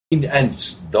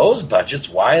And those budgets,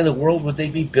 why in the world would they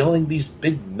be building these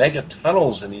big mega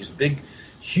tunnels and these big,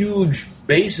 huge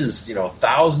bases,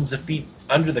 thousands of feet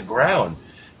under the ground?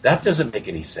 That doesn't make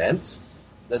any sense.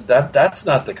 That's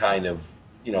not the kind of,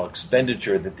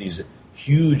 expenditure that these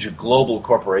huge global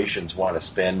corporations want to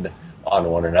spend on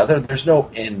one another. There's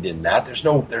no end in that. There's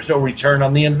no return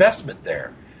on the investment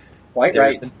there. Quite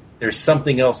right. There's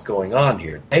something else going on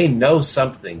here. They know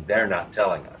something they're not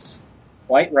telling us.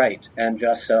 Quite right, and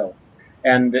just so.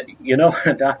 And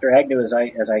Dr. Agnew, as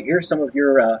I hear some of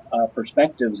your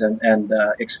perspectives and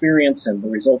experience and the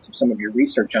results of some of your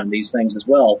research on these things as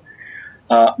well,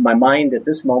 my mind at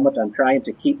this moment, I'm trying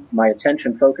to keep my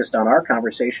attention focused on our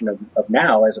conversation of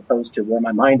now, as opposed to where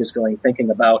my mind is going, thinking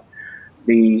about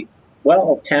the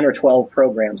 10 or 12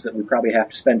 programs that we probably have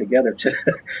to spend together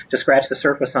to scratch the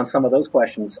surface on some of those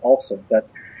questions also. But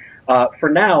for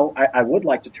now, I would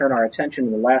like to turn our attention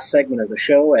in the last segment of the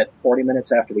show at 40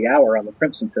 minutes after the hour on the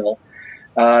Crimson Pill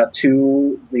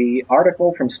to the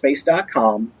article from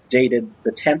space.com dated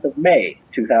the 10th of May,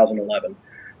 2011.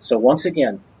 So once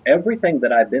again, everything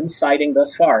that I've been citing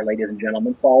thus far, ladies and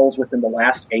gentlemen, falls within the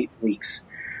last 8 weeks.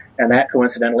 And that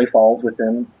coincidentally falls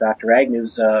within Dr.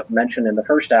 Agnew's mention in the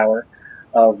first hour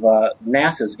of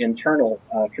NASA's internal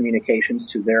communications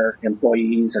to their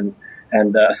employees and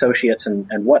associates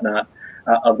and whatnot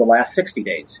of the last 60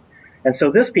 days. And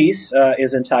so this piece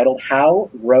is entitled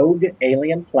How Rogue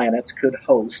Alien Planets Could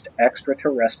Host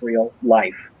Extraterrestrial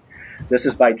Life. This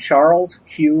is by Charles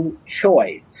Q.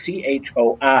 Choi,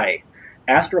 C-H-O-I,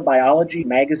 Astrobiology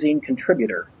magazine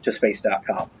contributor to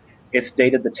Space.com. It's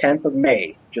dated the 10th of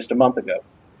May, just a month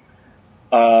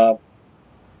ago.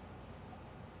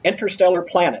 Interstellar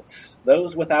planets,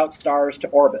 those without stars to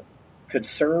orbit, could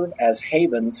serve as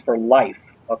havens for life,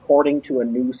 according to a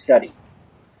new study.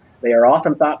 They are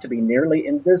often thought to be nearly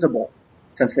invisible,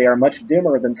 since they are much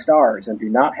dimmer than stars and do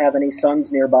not have any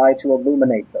suns nearby to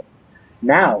illuminate them.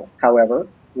 Now, however,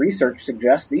 research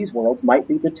suggests these worlds might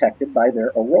be detected by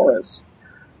their auroras.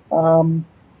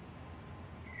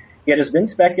 It has been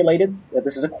speculated,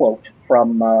 this is a quote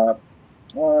from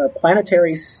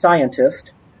planetary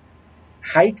scientist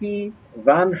Heike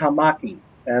van Hamaki.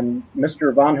 And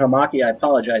Mr. van Hamaki, I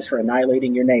apologize for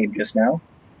annihilating your name just now.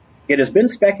 It has been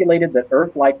speculated that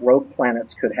Earth-like rogue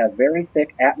planets could have very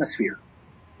thick atmosphere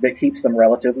that keeps them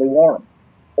relatively warm.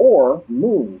 Or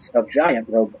moons of giant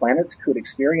rogue planets could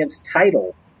experience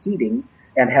tidal heating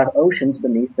and have oceans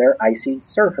beneath their icy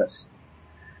surface.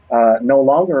 No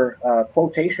longer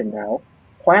quotation now.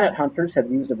 Planet hunters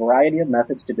have used a variety of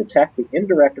methods to detect the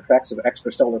indirect effects of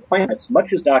extrasolar planets,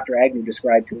 much as Dr. Agnew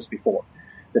described to us before.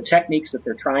 The techniques that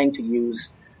they're trying to use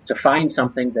to find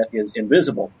something that is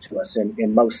invisible to us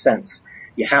in most sense.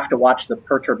 You have to watch the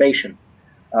perturbation.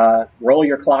 Roll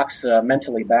your clocks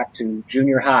mentally back to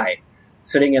junior high,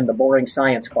 sitting in the boring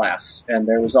science class, and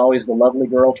there was always the lovely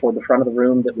girl toward the front of the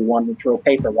room that we wanted to throw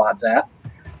paper wads at.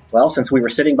 Well, since we were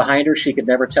sitting behind her, she could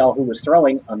never tell who was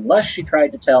throwing unless she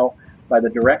tried to tell by the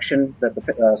direction that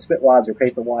the spit wads or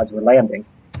paper wads were landing.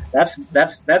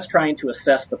 That's trying to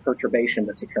assess the perturbation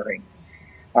that's occurring.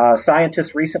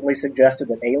 Scientists recently suggested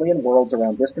that alien worlds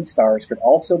around distant stars could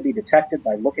also be detected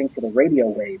by looking for the radio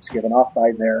waves given off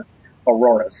by their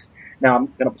auroras. Now, I'm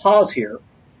going to pause here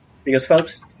because,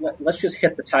 folks, let's just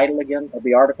hit the title again of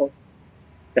the article.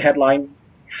 The headline,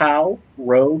 How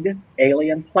Rogue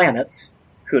Alien Planets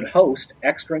Could Host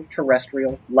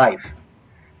Extraterrestrial Life.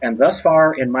 And thus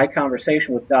far in my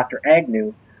conversation with Dr.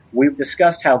 Agnew, we've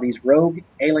discussed how these rogue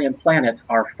alien planets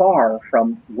are far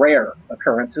from rare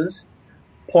occurrences.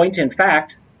 Point in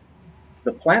fact,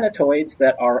 the planetoids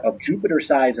that are of Jupiter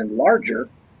size and larger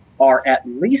are at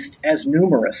least as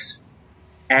numerous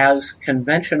as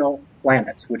conventional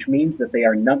planets, which means that they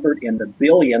are numbered in the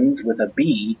billions with a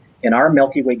B in our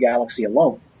Milky Way galaxy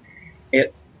alone.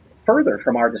 Further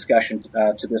from our discussion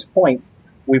to this point,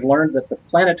 we've learned that the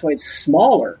planetoids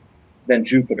smaller than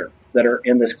Jupiter that are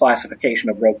in this classification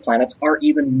of rogue planets are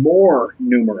even more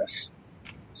numerous.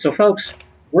 So, folks,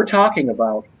 we're talking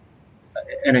about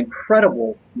an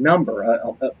incredible number.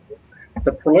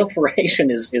 The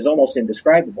proliferation is almost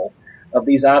indescribable of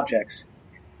these objects.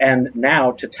 And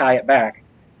now, to tie it back,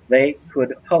 they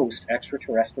could host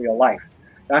extraterrestrial life.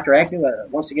 Dr. Agnew,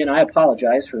 once again, I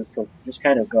apologize for just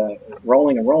kind of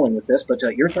rolling with this, but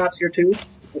your thoughts here too?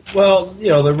 Well,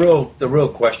 the real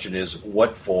question is,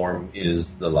 what form is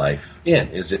the life in?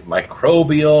 Is it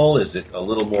microbial? Is it a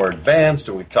little more advanced?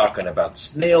 Are we talking about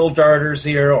snail darters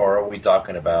here, or are we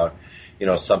talking about,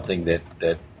 something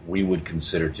that we would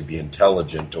consider to be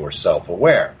intelligent or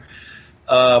self-aware?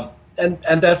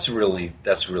 and that's really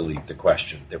the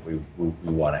question that we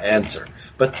want to answer.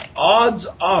 But odds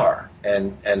are,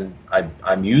 and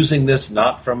I'm using this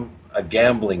not from a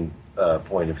gambling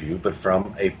point of view, but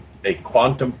from a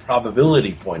quantum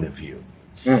probability point of view,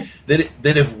 that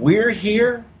if we're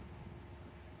here,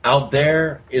 out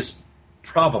there is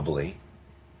probably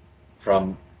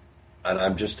from, and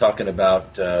I'm just talking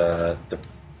about the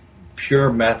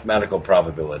pure mathematical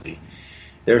probability,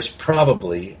 there's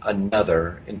probably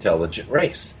another intelligent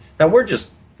race. Now we're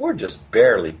just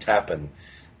barely tapping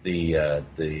the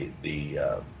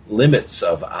limits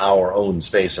of our own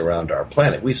space around our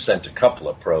planet. We've sent a couple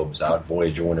of probes out,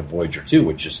 Voyager 1 and Voyager 2,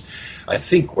 which is, I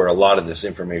think, where a lot of this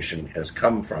information has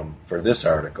come from for this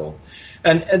article.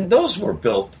 And those were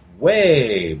built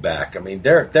way back. I mean,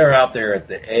 they're out there at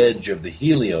the edge of the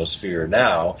heliosphere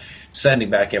now,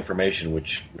 sending back information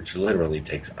which literally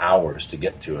takes hours to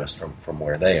get to us from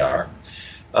where they are.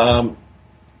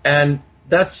 And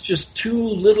that's just two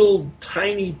little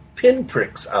tiny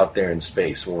pinpricks out there in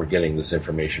space where we're getting this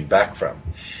information back from.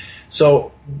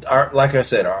 So, like I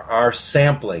said, our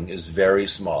sampling is very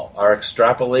small. Our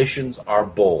extrapolations are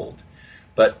bold.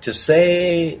 But to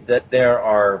say that there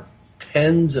are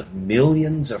tens of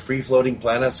millions of free-floating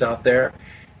planets out there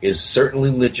is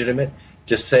certainly legitimate.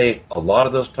 To say a lot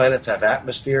of those planets have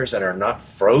atmospheres and are not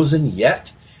frozen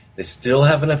yet, they still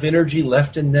have enough energy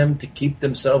left in them to keep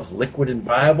themselves liquid and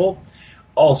viable,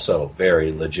 also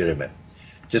very legitimate.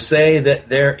 To say that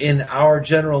they're in our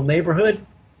general neighborhood,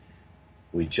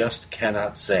 we just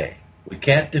cannot say. We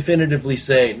can't definitively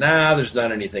say, nah, there's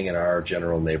not anything in our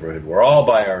general neighborhood. We're all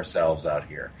by ourselves out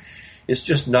here. It's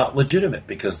just not legitimate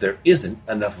because there isn't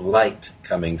enough light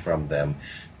coming from them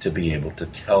to be able to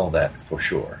tell that for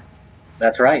sure.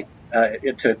 That's right.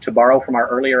 To borrow from our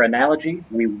earlier analogy,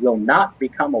 we will not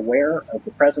become aware of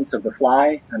the presence of the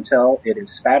fly until it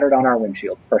is spattered on our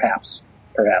windshield, perhaps.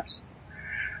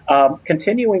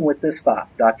 Continuing with this thought,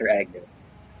 Dr. Agnew,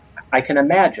 I can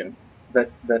imagine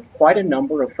that quite a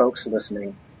number of folks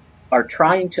listening are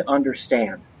trying to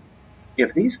understand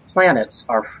if these planets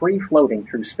are free-floating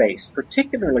through space,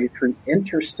 particularly through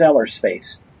interstellar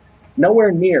space,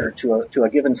 nowhere near to a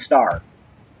given star,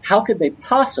 how could they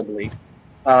possibly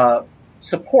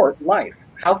support life?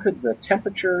 How could the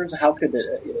temperatures, how could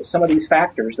some of these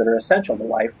factors that are essential to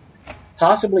life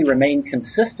possibly remain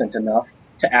consistent enough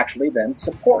to actually then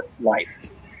support life?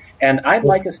 And I'd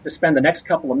like us to spend the next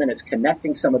couple of minutes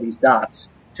connecting some of these dots.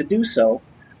 To do so,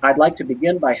 I'd like to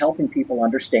begin by helping people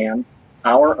understand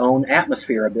our own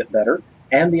atmosphere a bit better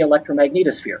and the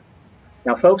electromagnetosphere.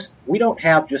 Now, folks, we don't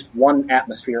have just one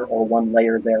atmosphere or one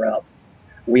layer thereof.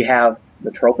 We have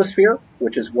the troposphere,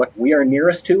 which is what we are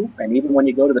nearest to, and even when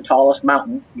you go to the tallest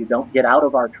mountain, you don't get out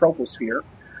of our troposphere.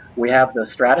 We have the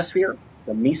stratosphere,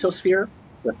 the mesosphere,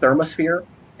 the thermosphere,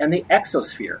 and the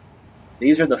exosphere.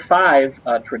 These are the five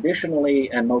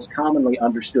traditionally and most commonly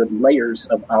understood layers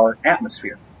of our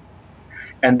atmosphere.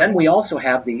 And then we also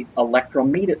have the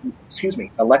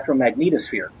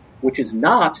electromagnetosphere, which is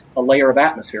not a layer of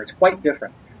atmosphere. It's quite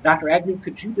different. Dr. Agnew,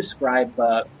 could you describe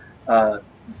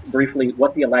briefly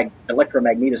what the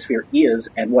electromagnetosphere is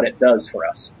and what it does for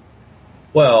us?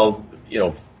 Well,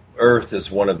 Earth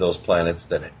is one of those planets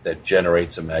that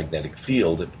generates a magnetic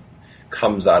field. It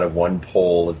comes out of one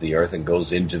pole of the Earth and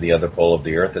goes into the other pole of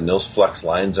the Earth, and those flux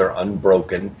lines are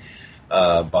unbroken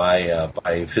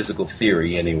by physical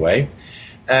theory anyway.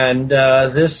 And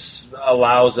this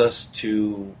allows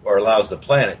the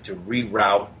planet to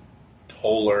reroute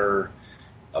polar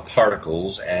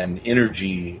particles and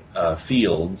energy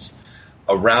fields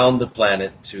around the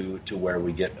planet to where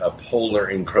we get a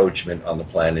polar encroachment on the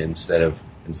planet instead of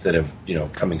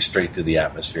coming straight through the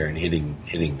atmosphere and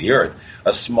hitting the Earth.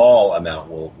 A small amount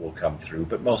will come through,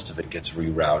 but most of it gets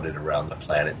rerouted around the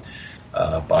planet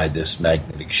by this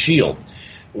magnetic shield.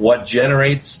 What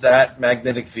generates that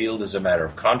magnetic field is a matter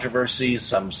of controversy.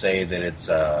 Some say that it's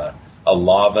a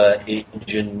lava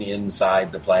engine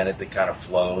inside the planet that kind of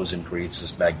flows and creates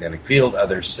this magnetic field.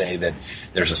 Others say that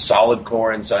there's a solid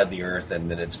core inside the Earth and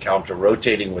that it's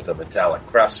counter-rotating with a metallic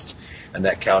crust, and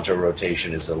that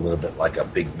counter-rotation is a little bit like a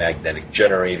big magnetic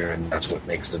generator, and that's what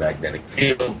makes the magnetic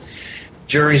field.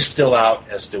 Jury's still out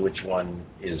as to which one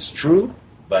is true,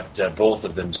 but both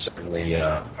of them certainly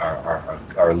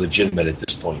are legitimate at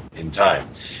this point in time.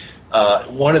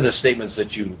 One of the statements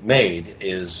that you made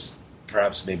is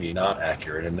perhaps maybe not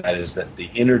accurate, and that is that the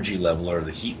energy level or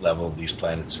the heat level of these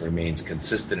planets remains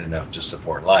consistent enough to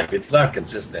support life. It's not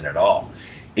consistent at all.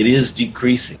 It is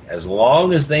decreasing. As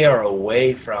long as they are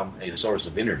away from a source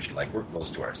of energy, like we're close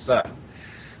to our sun,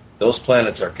 those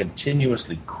planets are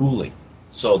continuously cooling.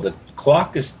 So the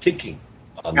clock is ticking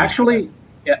on Actually,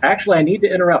 Yeah, actually, I need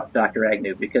to interrupt Dr.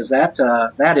 Agnew because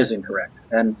that is incorrect.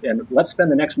 And let's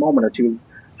spend the next moment or two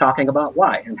talking about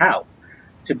why and how.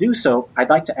 To do so, I'd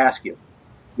like to ask you,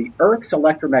 the Earth's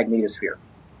electromagnetosphere,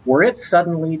 were it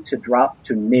suddenly to drop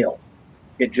to nil,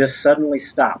 it just suddenly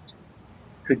stopped,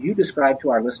 could you describe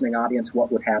to our listening audience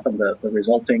what would happen, the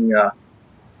resulting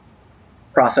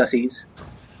processes?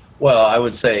 Well, I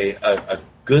would say a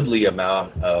goodly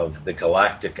amount of the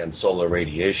galactic and solar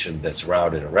radiation that's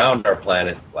routed around our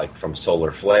planet, like from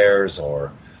solar flares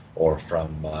or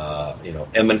from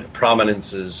eminent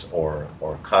prominences or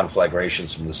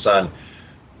conflagrations from the sun,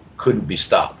 couldn't be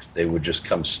stopped. They would just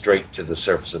come straight to the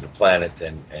surface of the planet,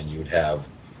 and you'd have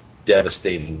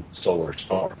devastating solar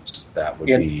storms. That would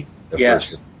be the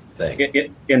first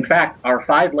thing. In fact, our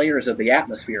 5 layers of the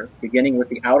atmosphere, beginning with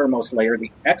the outermost layer,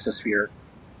 the exosphere,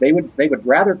 they would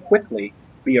rather quickly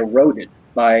be eroded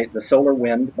by the solar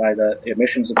wind, by the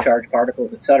emissions of charged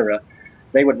particles, etc.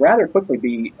 They would rather quickly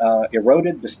be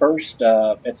eroded, dispersed,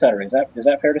 etc. Is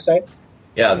that fair to say?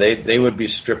 Yeah, they would be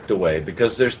stripped away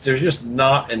because there's just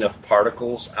not enough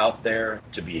particles out there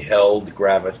to be held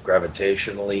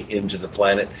gravitationally into the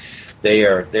planet.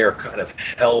 They're kind of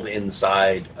held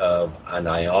inside of an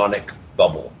ionic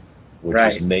bubble,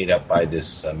 which is made up by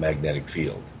this magnetic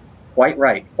field. Quite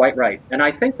right, quite right. And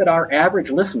I think that our average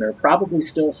listener probably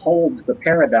still holds the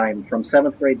paradigm from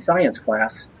 7th grade science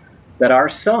class that our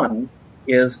sun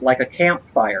is like a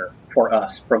campfire for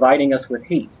us, providing us with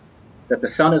heat. That the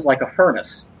sun is like a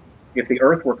furnace. If the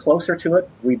Earth were closer to it,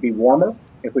 we'd be warmer.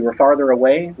 If we were farther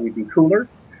away, we'd be cooler.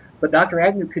 But Dr.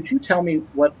 Agnew, could you tell me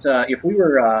what, if we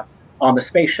were on the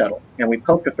space shuttle and we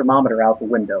poked a thermometer out the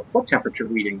window, what temperature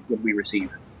reading would we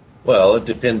receive? Well, it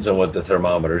depends on what the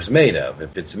thermometer is made of.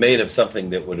 If it's made of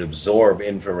something that would absorb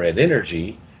infrared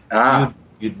energy,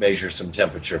 you'd measure some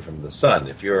temperature from the sun.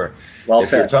 If you're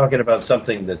talking about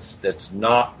something that's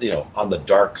not on the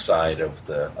dark side of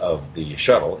the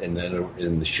shuttle, in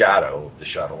the shadow of the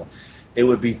shuttle, it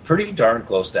would be pretty darn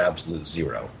close to absolute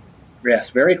zero. Yes,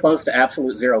 very close to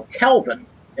absolute zero. Kelvin,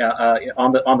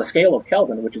 on the scale of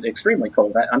Kelvin, which is extremely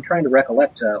cold. I'm trying to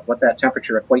recollect what that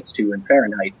temperature equates to in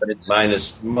Fahrenheit, but it's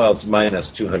minus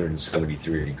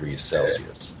 273 degrees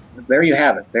Celsius. There you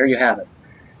have it. There you have it.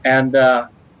 And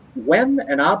when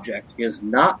an object is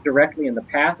not directly in the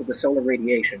path of the solar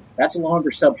radiation, that's a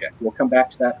longer subject. We'll come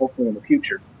back to that hopefully in the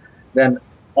future. Then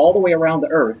all the way around the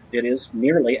Earth, it is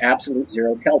nearly absolute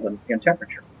zero Kelvin in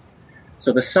temperature.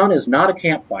 So the sun is not a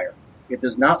campfire. It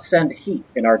does not send heat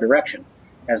in our direction.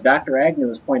 As Dr. Agnew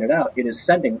has pointed out, it is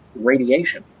sending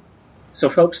radiation. So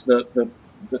folks, the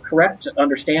correct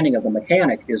understanding of the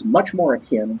mechanic is much more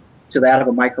akin to that of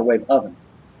a microwave oven.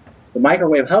 The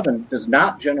microwave oven does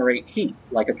not generate heat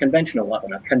like a conventional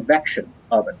oven, a convection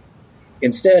oven.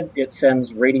 Instead, it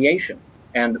sends radiation.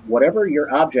 And whatever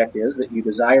your object is that you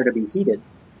desire to be heated,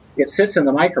 it sits in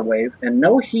the microwave and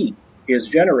no heat is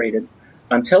generated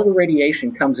until the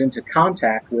radiation comes into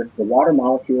contact with the water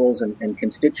molecules and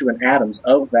constituent atoms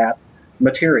of that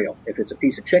material, if it's a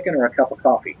piece of chicken or a cup of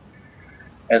coffee.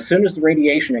 As soon as the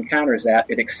radiation encounters that,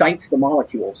 it excites the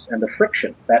molecules, and the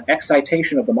friction, that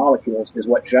excitation of the molecules, is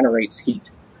what generates heat.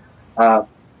 Am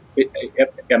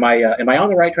I on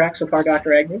the right track so far,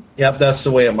 Dr. Agnew? Yep, that's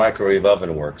the way a microwave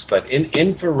oven works. But in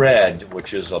infrared,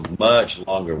 which is a much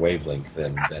longer wavelength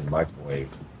than microwave,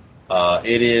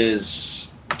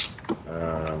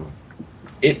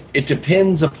 it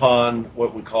depends upon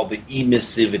what we call the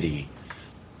emissivity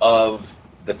of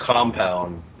the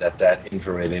compound that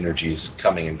infrared energy is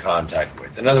coming in contact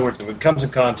with. In other words, if it comes in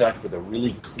contact with a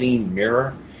really clean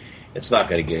mirror, it's not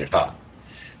going to get it hot.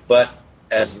 But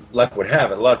as luck would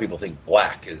have it, a lot of people think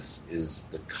black is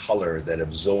the color that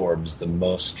absorbs the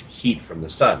most heat from the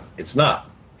sun. It's not.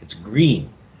 It's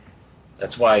green.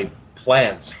 That's why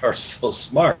plants are so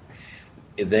smart.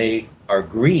 They are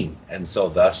green, and so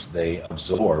thus they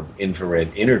absorb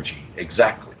infrared energy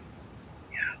exactly.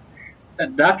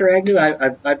 Dr. Agnew,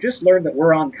 I've just learned that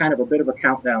we're on kind of a bit of a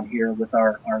countdown here with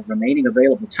our remaining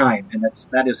available time, and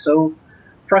that is so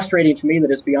frustrating to me that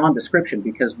it's beyond description,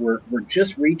 because we're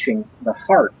just reaching the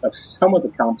heart of some of the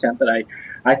content that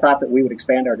I thought that we would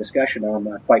expand our discussion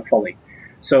on quite fully.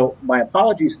 So my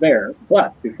apologies there,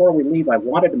 but before we leave, I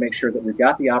wanted to make sure that we've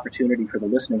got the opportunity for the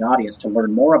listening audience to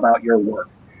learn more about your work.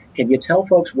 Can you tell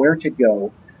folks where to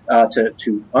go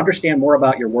to understand more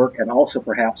about your work, and also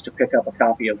perhaps to pick up a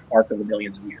copy of Arc of the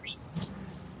Millions of Years?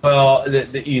 Well,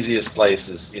 the easiest place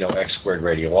is X Squared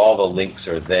Radio. All the links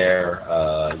are there.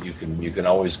 You can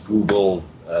always Google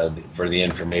for the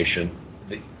information.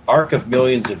 The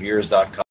arcofmillionsofyears.com